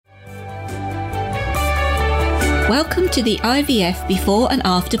Welcome to the IVF Before and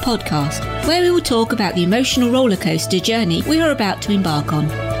After podcast, where we will talk about the emotional rollercoaster journey we are about to embark on.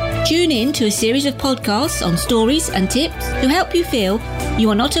 Tune in to a series of podcasts on stories and tips to help you feel you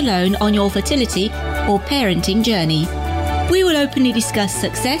are not alone on your fertility or parenting journey. We will openly discuss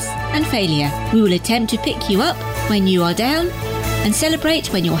success and failure. We will attempt to pick you up when you are down and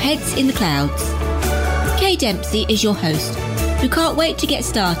celebrate when your head's in the clouds. Kay Dempsey is your host, who can't wait to get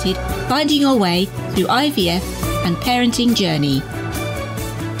started finding your way through IVF and parenting journey.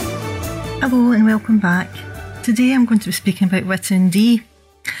 Hello and welcome back. Today I'm going to be speaking about vitamin D.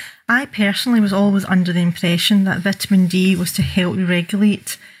 I personally was always under the impression that vitamin D was to help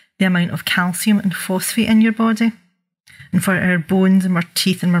regulate the amount of calcium and phosphate in your body, and for our bones and our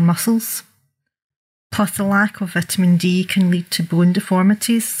teeth and our muscles. Plus, the lack of vitamin D can lead to bone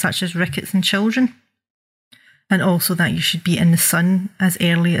deformities such as rickets in children, and also that you should be in the sun as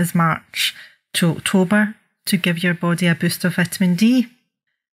early as March to October to give your body a boost of vitamin D.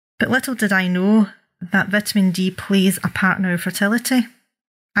 But little did I know that vitamin D plays a part in our fertility.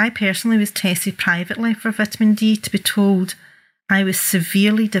 I personally was tested privately for vitamin D to be told I was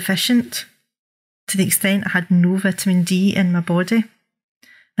severely deficient to the extent I had no vitamin D in my body,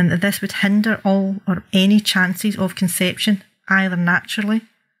 and that this would hinder all or any chances of conception, either naturally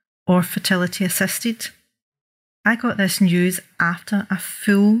or fertility assisted. I got this news after a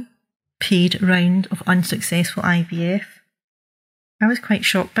full paid round of unsuccessful IVF. I was quite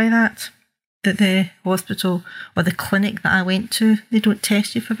shocked by that the hospital or the clinic that I went to, they don't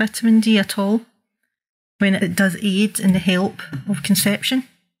test you for vitamin D at all, when it does aid in the help of conception.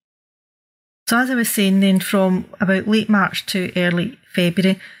 So as I was saying then, from about late March to early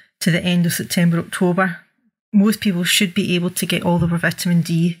February to the end of September, October, most people should be able to get all of our vitamin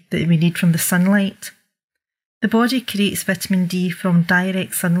D that we need from the sunlight. The body creates vitamin D from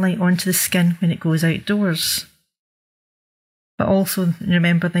direct sunlight onto the skin when it goes outdoors. But also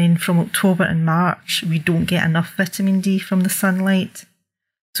remember then, from October and March, we don't get enough vitamin D from the sunlight.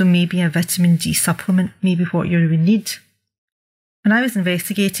 So maybe a vitamin D supplement may be what you would need. When I was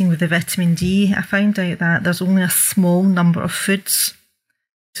investigating with the vitamin D, I found out that there's only a small number of foods.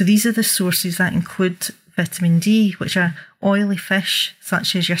 So these are the sources that include vitamin D, which are oily fish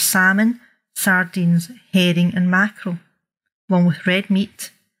such as your salmon, sardines, herring and mackerel, along with red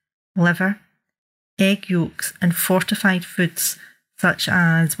meat, liver, egg yolks and fortified foods such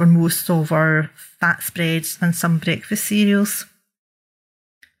as were most of our fat spreads and some breakfast cereals.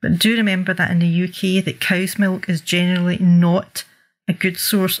 But do remember that in the UK that cow's milk is generally not a good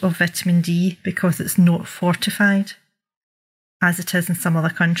source of vitamin D because it's not fortified, as it is in some other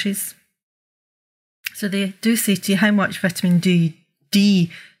countries. So they do say to you, how much vitamin D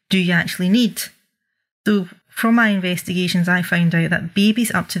do you actually need? So from my investigations, I found out that babies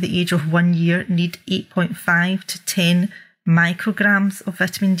up to the age of 1 year need 8.5 to 10 micrograms of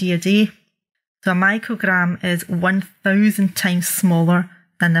vitamin D a day. So a microgram is 1,000 times smaller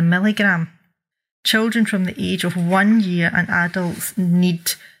than a milligram. Children from the age of 1 year and adults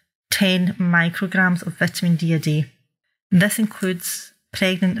need 10 micrograms of vitamin D a day. This includes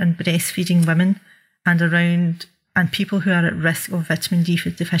pregnant and breastfeeding women and people who are at risk of vitamin D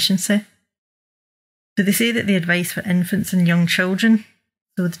deficiency. So they say that the advice for infants and young children,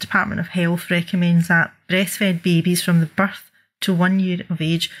 so the Department of Health recommends that breastfed babies from the birth to 1 year of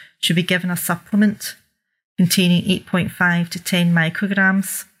age should be given a supplement containing 8.5 to 10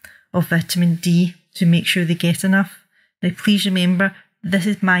 micrograms of vitamin D to make sure they get enough. Now please remember, this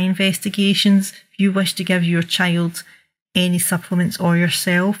is my investigations. If you wish to give your child any supplements or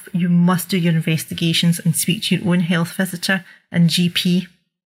yourself, you must do your investigations and speak to your own health visitor and GP.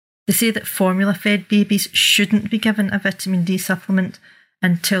 They say that formula-fed babies shouldn't be given a vitamin D supplement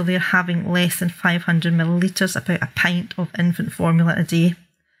until they're having less than 500 millilitres, about a pint of infant formula a day,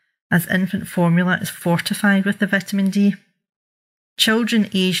 as infant formula is fortified with the vitamin D. Children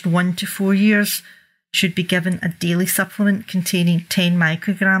aged 1 to 4 years should be given a daily supplement containing 10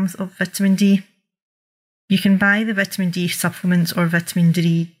 micrograms of vitamin D. You can buy the vitamin D supplements or vitamin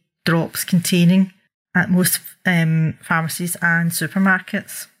D drops containing at most pharmacies and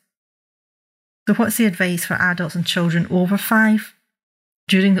supermarkets. So what's the advice for adults and children over 5?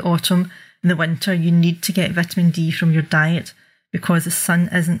 During the autumn and the winter, you need to get vitamin D from your diet because the sun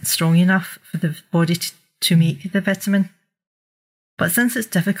isn't strong enough for the body to make the vitamin. But since it's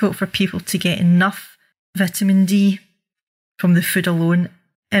difficult for people to get enough vitamin D from the food alone,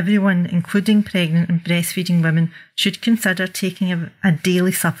 everyone, including pregnant and breastfeeding women, should consider taking a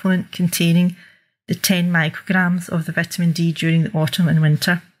daily supplement containing the 10 micrograms of the vitamin D during the autumn and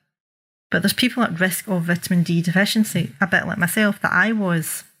winter. But there's people at risk of vitamin D deficiency, a bit like myself that I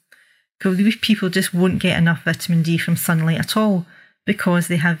was. So these people just won't get enough vitamin D from sunlight at all because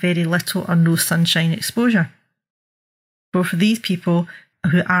they have very little or no sunshine exposure. So for these people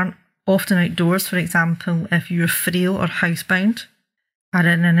who aren't often outdoors, for example, if you're frail or housebound, are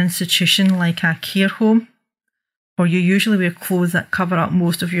in an institution like a care home, or you usually wear clothes that cover up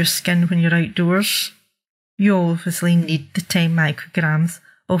most of your skin when you're outdoors, you obviously need the 10 micrograms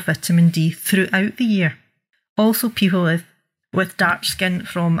of vitamin D throughout the year. Also, people with dark skin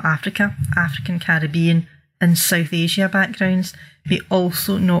from Africa, African, Caribbean and South Asia backgrounds may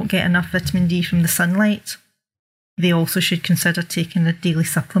also not get enough vitamin D from the sunlight. They also should consider taking a daily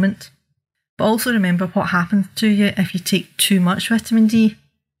supplement. But also remember what happens to you if you take too much vitamin D.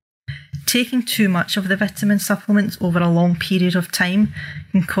 Taking too much of the vitamin supplements over a long period of time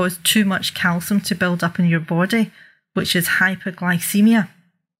can cause too much calcium to build up in your body, which is hyperglycemia.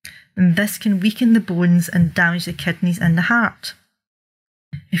 And this can weaken the bones and damage the kidneys and the heart.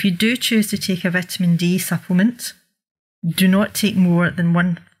 If you do choose to take a vitamin D supplement, do not take more than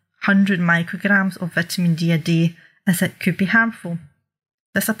 100 micrograms of vitamin D a day, as it could be harmful.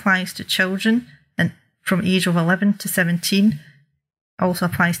 This applies to children and from age of 11 to 17, also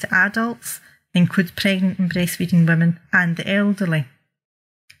applies to adults, includes pregnant and breastfeeding women and the elderly.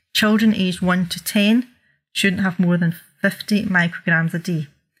 Children aged 1 to 10 shouldn't have more than 50 micrograms a day,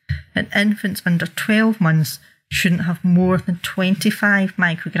 and infants under 12 months shouldn't have more than 25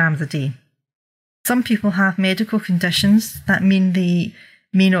 micrograms a day. Some people have medical conditions that mean they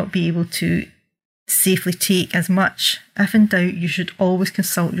may not be able to safely take as much. If in doubt, you should always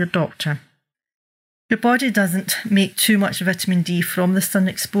consult your doctor. Your body doesn't make too much vitamin D from the sun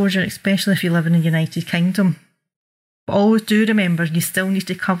exposure, especially if you live in the United Kingdom. But always do remember you still need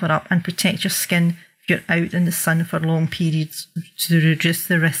to cover up and protect your skin if you're out in the sun for long periods to reduce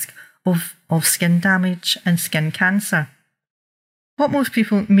the risk of skin damage and skin cancer. What most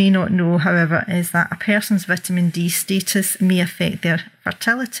people may not know, however, is that a person's vitamin D status may affect their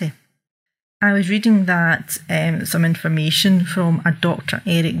fertility. I was reading that some information from a Dr.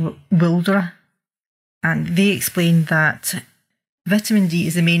 Eric Wilderer, and they explained that vitamin D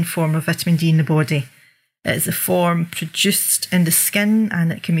is the main form of vitamin D in the body. It is a form produced in the skin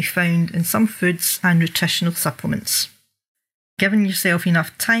and it can be found in some foods and nutritional supplements. Giving yourself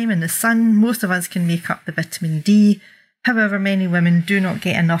enough time in the sun, most of us can make up the vitamin D. However, many women do not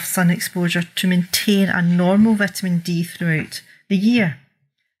get enough sun exposure to maintain a normal vitamin D throughout the year.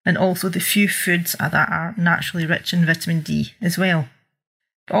 And also the few foods that are naturally rich in vitamin D as well.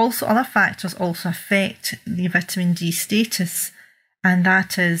 But also other factors also affect the vitamin D status, and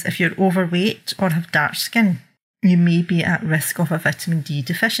that is if you're overweight or have dark skin, you may be at risk of a vitamin D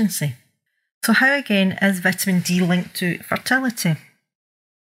deficiency. So how again is vitamin D linked to fertility?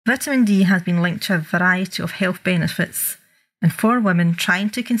 Vitamin D has been linked to a variety of health benefits, and for women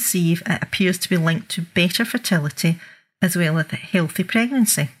trying to conceive, it appears to be linked to better fertility as well as healthy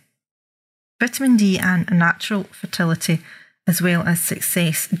pregnancy. Vitamin D and natural fertility, as well as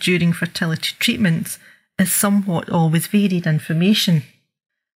success during fertility treatments, is somewhat always varied information.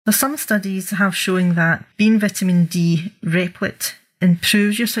 So some studies have shown that being vitamin D replete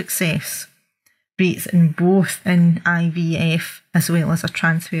improves your success rates in both in IVF as well as a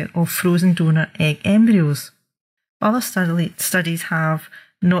transfer of frozen donor egg embryos. Other studies have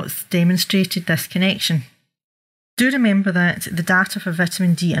not demonstrated this connection. Do remember that the data for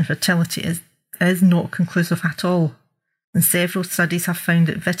vitamin D and fertility is not conclusive at all, and several studies have found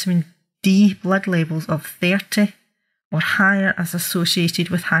that vitamin D blood levels of 30 or higher is associated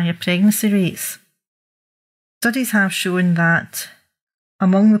with higher pregnancy rates. Studies have shown that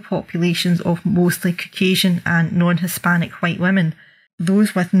among the populations of mostly Caucasian and non-Hispanic white women,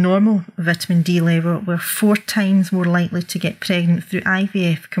 those with normal vitamin D level were 4 times more likely to get pregnant through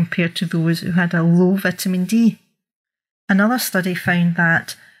IVF compared to those who had a low vitamin D. Another study found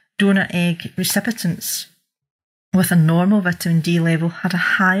that donor egg recipients with a normal vitamin D level had a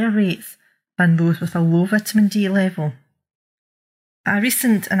higher rate than those with a low vitamin D level. A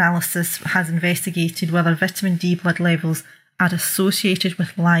recent analysis has investigated whether vitamin D blood levels are associated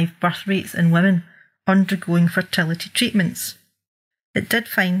with live birth rates in women undergoing fertility treatments. It did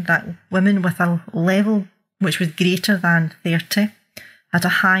find that women with a level which was greater than 30 had a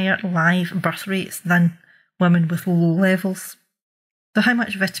higher live birth rates than women with low levels. So how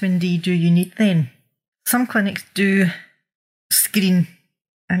much vitamin D do you need then? Some clinics do screen,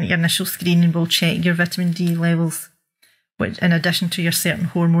 and your initial screening will check your vitamin D levels, which in addition to your certain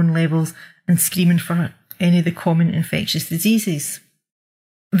hormone levels and screening for any of the common infectious diseases.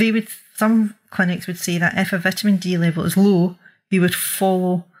 Some clinics would say that if a vitamin D level is low, they would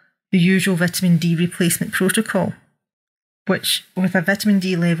follow the usual vitamin D replacement protocol. which with a vitamin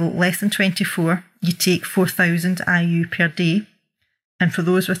D level less than 24, you take 4,000 IU per day. And for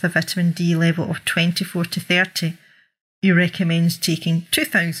those with a vitamin D level of 24 to 30, you recommend taking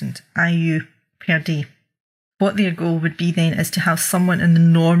 2,000 IU per day. What their goal would be then is to have someone in the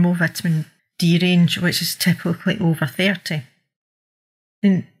normal vitamin D range, which is typically over 30.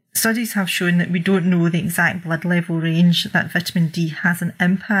 And studies have shown that we don't know the exact blood level range that vitamin D has an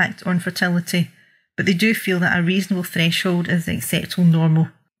impact on fertility, but they do feel that a reasonable threshold is the acceptable normal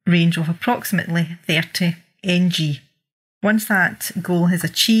range of approximately 30 ng. Once that goal is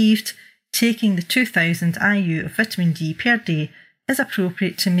achieved, taking the 2,000 IU of vitamin D per day is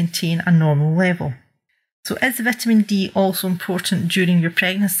appropriate to maintain a normal level. So is vitamin D also important during your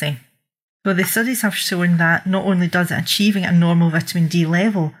pregnancy? Well, the studies have shown that not only does it achieving a normal vitamin D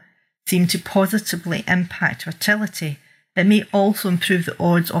level seem to positively impact fertility, it may also improve the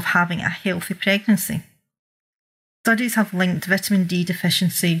odds of having a healthy pregnancy. Studies have linked vitamin D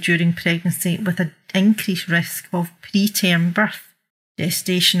deficiency during pregnancy with an increased risk of preterm birth,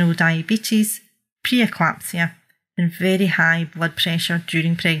 gestational diabetes, preeclampsia, and very high blood pressure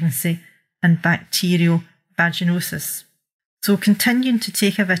during pregnancy and bacterial vaginosis. So continuing to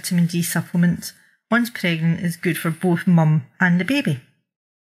take a vitamin D supplement once pregnant is good for both mum and the baby.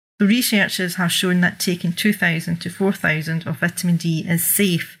 The researchers have shown that taking 2,000 to 4,000 of vitamin D is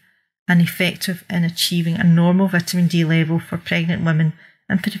safe and effective in achieving a normal vitamin D level for pregnant women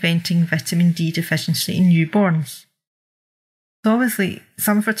and preventing vitamin D deficiency in newborns. So obviously,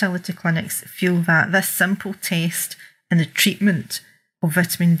 some fertility clinics feel that this simple test and the treatment of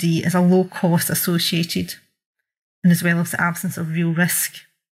vitamin D is a low cost associated, and as well as the absence of real risk.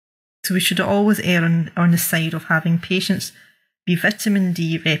 So we should always err on the side of having patients be vitamin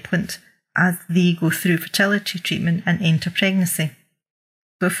D repellent as they go through fertility treatment and enter pregnancy.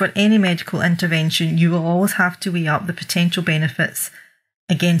 But for any medical intervention, you will always have to weigh up the potential benefits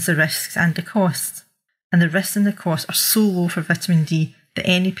against the risks and the costs. And the risks and the costs are so low for vitamin D that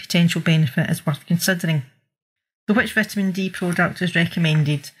any potential benefit is worth considering. So which vitamin D product is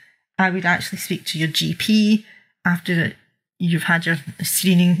recommended? I would actually speak to your GP after you've had your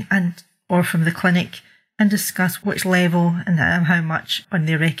screening or from the clinic and discuss which level and how much on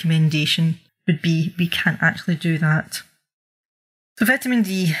their recommendation would be. We can't actually do that. So vitamin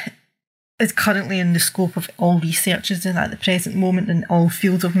D is currently in the scope of all researchers at the present moment in all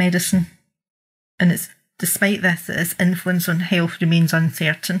fields of medicine. And despite this, its influence on health remains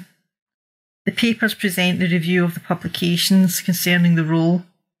uncertain. The papers present the review of the publications concerning the role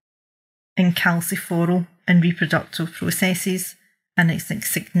in calciferol in reproductive processes and its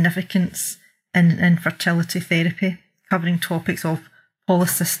significance in infertility therapy, covering topics of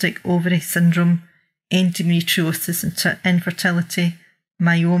polycystic ovary syndrome, endometriosis infertility,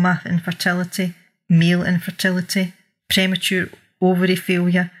 myoma infertility, male infertility, premature ovary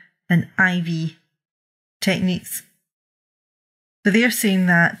failure, and IV techniques. So they're saying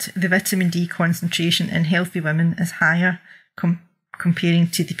that the vitamin D concentration in healthy women is higher comparing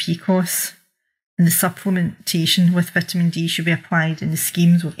to the PCOS, and the supplementation with vitamin D should be applied in the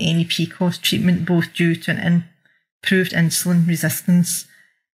schemes of any PCOS treatment, both due to an improved insulin resistance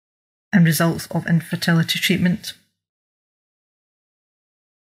and results of infertility treatment.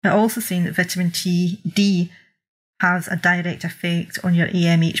 They're also saying that vitamin D has a direct effect on your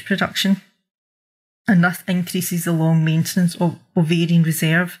AMH production and thus increases the long maintenance of ovarian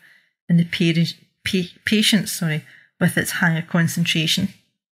reserve in the patients with its higher concentration.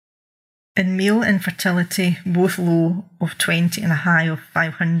 In male infertility, both low of 20 and a high of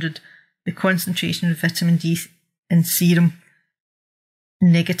 500, the concentration of vitamin D in serum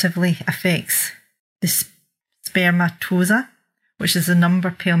negatively affects the spermatoza, which is the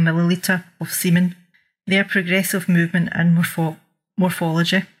number per milliliter of semen, their progressive movement and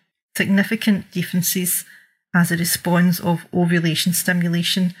morphology, significant differences as a response of ovulation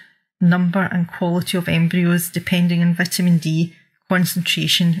stimulation, number and quality of embryos depending on vitamin D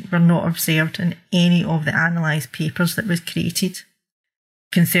concentration were not observed in any of the analysed papers that was created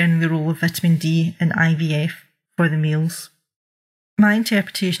concerning the role of vitamin D in IVF for the males. My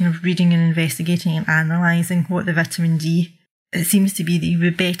interpretation of reading and investigating and analysing what the vitamin D, it seems to be that you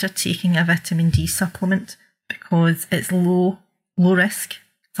would be better taking a vitamin D supplement because it's low risk,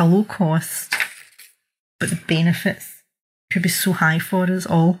 it's a low cost, but the benefits could be so high for us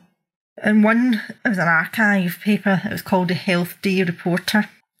all. And it was an archive paper, it was called the Health Day Reporter.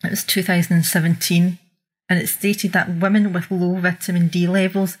 It was 2017, and it stated that women with low vitamin D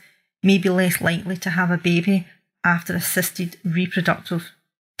levels may be less likely to have a baby after assisted reproductive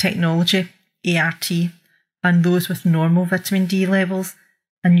technology, ART, and those with normal vitamin D levels,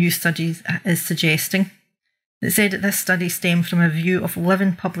 a new study is suggesting. It said that this study stemmed from a review of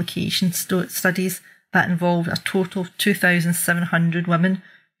 11 publication studies that involved a total of 2,700 women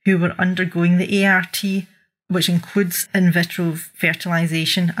who were undergoing the ART, which includes in vitro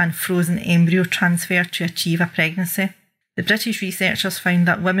fertilisation and frozen embryo transfer to achieve a pregnancy. The British researchers found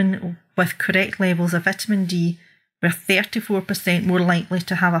that women with correct levels of vitamin D were 34% more likely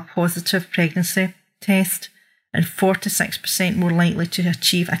to have a positive pregnancy test and 46% more likely to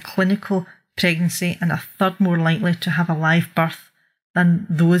achieve a clinical pregnancy and a third more likely to have a live birth than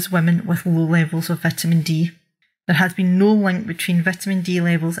those women with low levels of vitamin D. There has been no link between vitamin D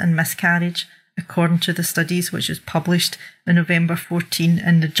levels and miscarriage, according to the studies, which was published in November 14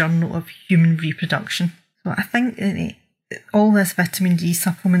 in the Journal of Human Reproduction. So I think all this vitamin D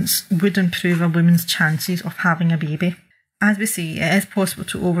supplements would improve a woman's chances of having a baby. As we say, it is possible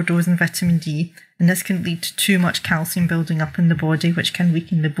to overdose in vitamin D, and this can lead to too much calcium building up in the body, which can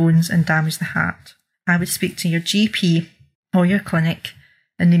weaken the bones and damage the heart. I would speak to your GP or your clinic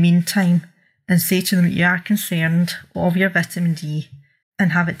in the meantime and say to them that you are concerned of your vitamin D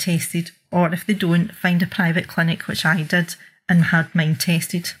and have it tested, or if they don't, find a private clinic, which I did, and had mine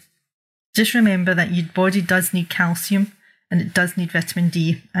tested. Just remember that your body does need calcium and it does need vitamin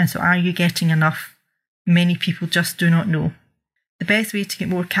D, and so are you getting enough? Many people just do not know. The best way to get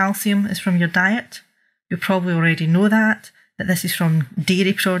more calcium is from your diet. You probably already know that this is from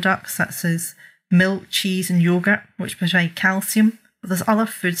dairy products such as milk, cheese and yogurt, which provide calcium. But there's other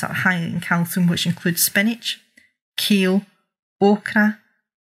foods that are high in calcium, which include spinach, kale, okra,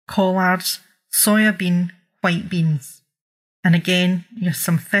 collards, soya bean, white beans. And again, you have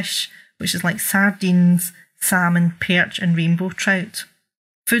some fish, which is like sardines, salmon, perch and rainbow trout.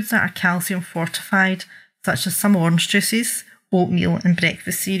 Foods that are calcium fortified, such as some orange juices, oatmeal and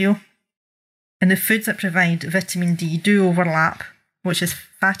breakfast cereal. And the foods that provide vitamin D do overlap, which is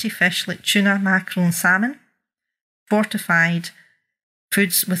fatty fish like tuna, mackerel and salmon. Fortified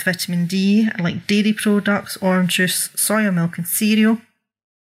foods with vitamin D are like dairy products, orange juice, soya milk and cereal.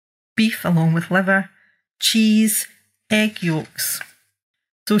 Beef along with liver, cheese, egg yolks.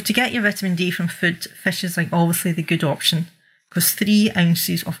 So to get your vitamin D from food, fish is like obviously the good option, because 3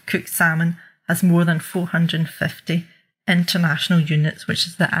 ounces of cooked salmon has more than 450 international units, which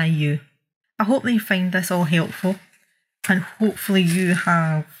is the IU. I hope that you find this all helpful, and hopefully you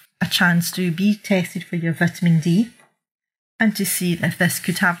have a chance to be tested for your vitamin D and to see if this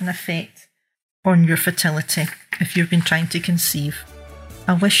could have an effect on your fertility if you've been trying to conceive.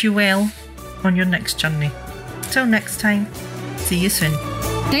 I wish you well on your next journey. Till next time, see you soon.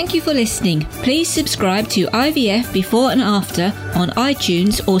 Thank you for listening. Please subscribe to IVF Before and After on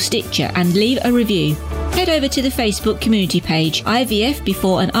iTunes or Stitcher and leave a review. Head over to the Facebook community page IVF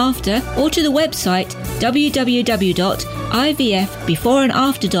Before and After, or to the website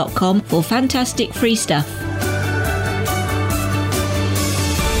www.ivfbeforeandafter.com for fantastic free stuff.